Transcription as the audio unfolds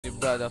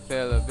brother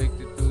fell a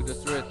victim to the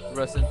street.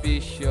 Rest in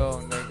peace,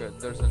 young nigga.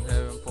 There's an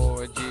heaven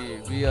for a G.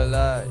 Be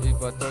alive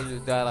if I told you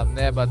that I've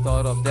never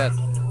thought of that.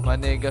 My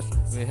niggas,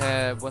 we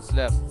have what's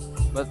left.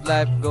 But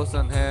life goes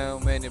on. How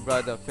many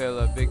brother fell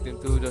a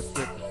victim to the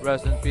street?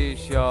 Rest in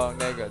peace, young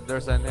nigga.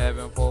 There's an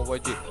heaven for a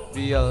G.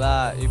 Be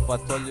alive if I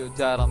told you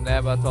that I've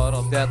never thought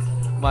of that.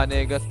 My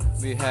niggas,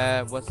 we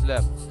have what's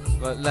left.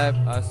 But life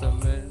as a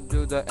man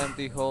to the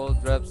empty hole,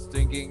 drops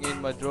thinking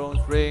in my drones.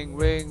 Ring,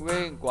 ring,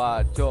 ring,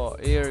 quad jaw,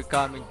 ear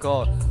coming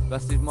call.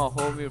 Blasted my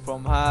homie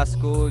from high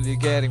school, you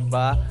getting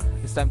by.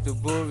 It's time to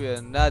bury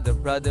another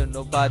brother,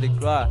 nobody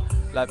cry.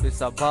 Life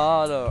is a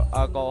bottle,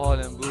 alcohol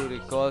and booty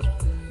calls.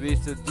 We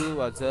used to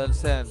do a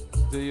send.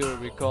 Do you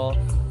recall?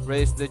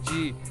 Raise the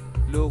G,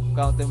 look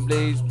out and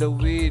blaze the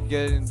weed.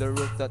 Get in the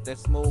rooftop and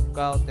smoke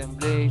out and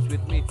blaze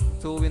with me.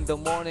 2 in the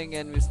morning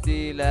and we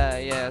still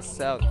yes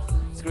out.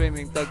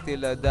 Screaming tag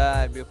till I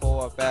die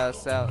before I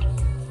pass out.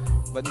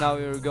 But now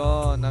you're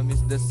gone, I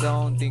miss the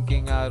sound.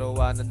 Thinking I don't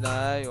wanna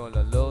die all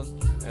alone.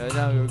 And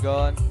now you're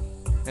gone,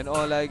 and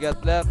all I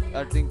got left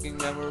are thinking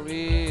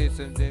memories.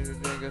 And then you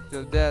drink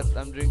until death,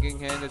 I'm drinking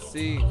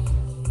Hennessy.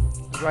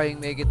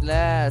 Trying make it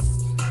last.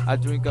 I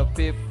drink a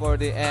pip for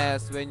the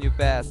ass when you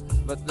pass.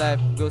 But life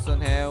goes on.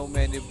 How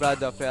many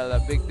brother fell a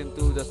victim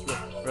to the stroke?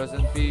 Rest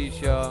in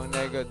peace, young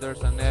nigga.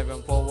 There's an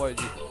heaven forward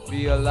you.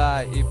 Be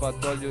alive if I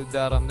told you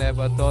that I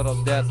never thought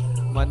of that.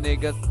 My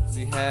niggas,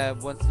 we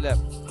have what's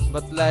left.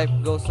 But life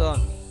goes on.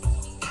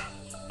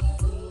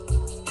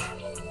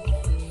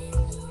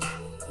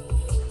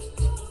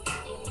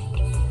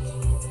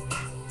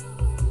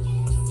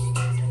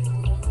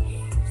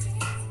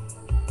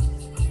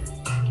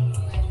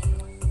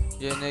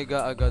 Yeah, nigga,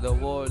 I got the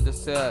world to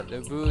set.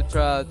 The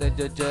brutal, then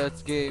the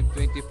judge gave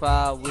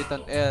 25 with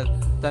an L.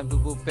 Time to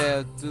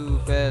prepare to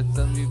feds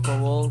and we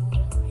parole.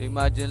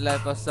 Imagine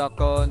life as a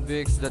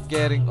convicts that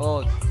getting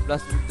old.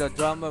 Plus with the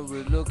drama,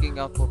 we're looking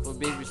out for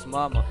baby's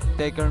mama.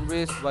 Taking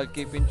risks while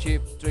keeping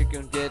cheap, trick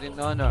and getting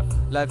honor.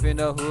 Life in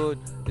the hood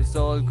is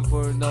all good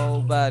for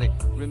nobody.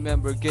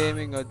 Remember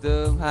gaming or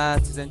dumb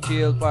hats and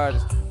chill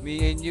parties.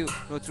 Me and you,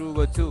 no true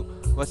but two.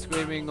 Was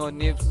screaming on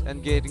nips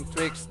and getting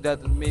tricks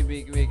that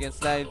maybe we can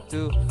slide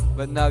too.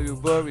 But now you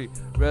worry,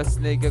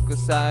 rest nigga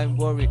cause I'm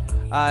worried.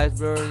 Eyes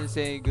burning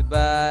saying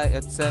goodbye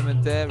at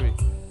cemetery.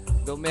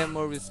 The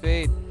memories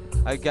fade.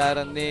 I got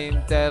a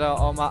name Terra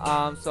on my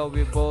arm, so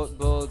we both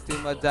till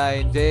my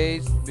dying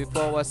days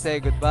before I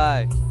say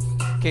goodbye.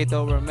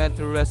 Kato were meant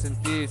to rest in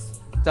peace,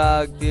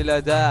 tag till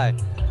I die.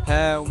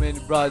 How many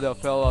brother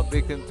fell a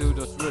victim to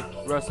the street?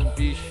 Rest in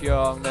peace,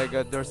 young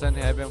nigga. There's an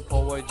heaven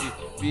for a G.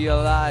 Be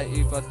alive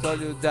if I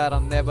told you that I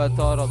never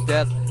thought of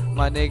that.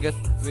 My niggas,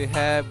 we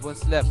have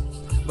what's left.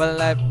 But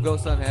life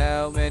goes on.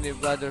 How many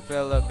brother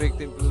fell a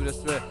victim to the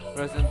street?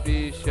 Rest in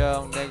peace,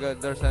 young nigga.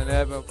 There's an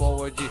heaven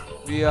for a G.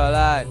 Be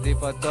alive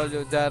if I told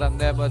you that I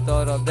never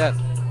thought of that.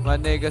 My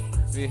niggas,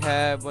 we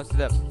have what's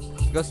left.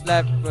 Cause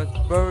life was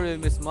very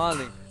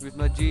mismailing. With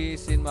my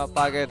G's in my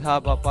pocket,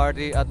 have a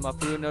party at my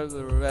funeral.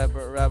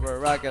 Rapper,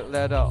 rocket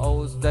letter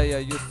O's that I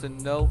used to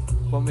know.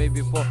 For me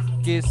before,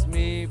 kiss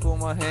me from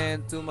my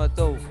hand to my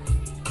toe.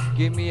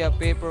 Give me a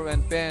paper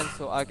and pen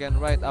so I can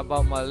write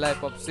about my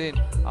life of sin.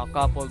 A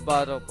couple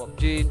bottles of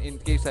gin in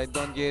case I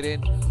don't get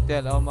in.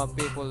 Tell all my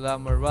people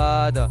I'm a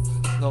rider.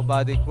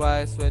 Nobody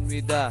cries when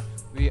we die.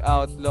 We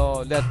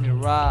outlaw, let me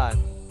run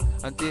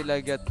until I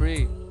get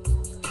free.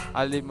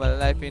 I live my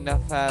life in a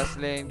fast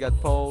lane, got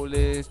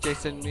police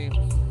chasing me.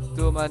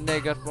 To my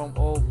niggas from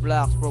old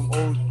blocks, from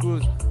old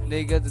crews.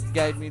 Niggas that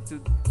guide me to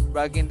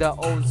back in the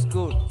old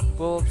school.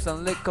 Poops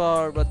and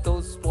liquor, but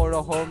those for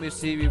the homies.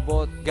 See, we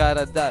both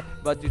gotta die,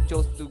 but you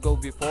chose to go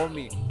before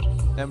me.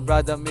 And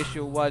brother, miss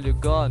you while you're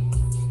gone.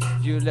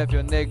 You left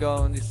your nigga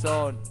on his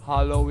own.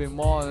 Halloween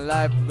morning,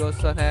 life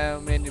goes on. How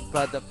many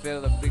brother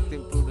fell a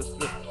victim to the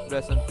street?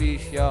 Rest in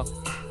peace, yo.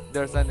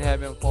 There's an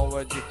heaven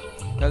forward you.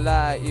 The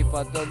lie if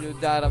I told you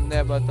that I've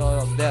never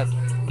thought of that.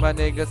 My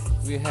niggas,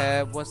 we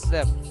have what's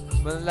left.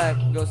 When life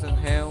goes on.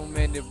 How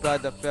many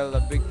brother fell a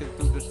victim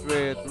to the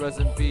street? Rest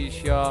in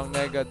peace, young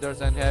nigga.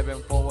 There's an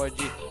heaven forward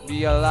you.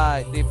 Be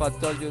alive if I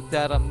told you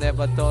that I've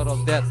never thought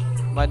of that.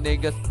 My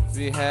niggas,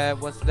 we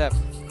have what's left.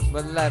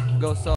 When life goes on.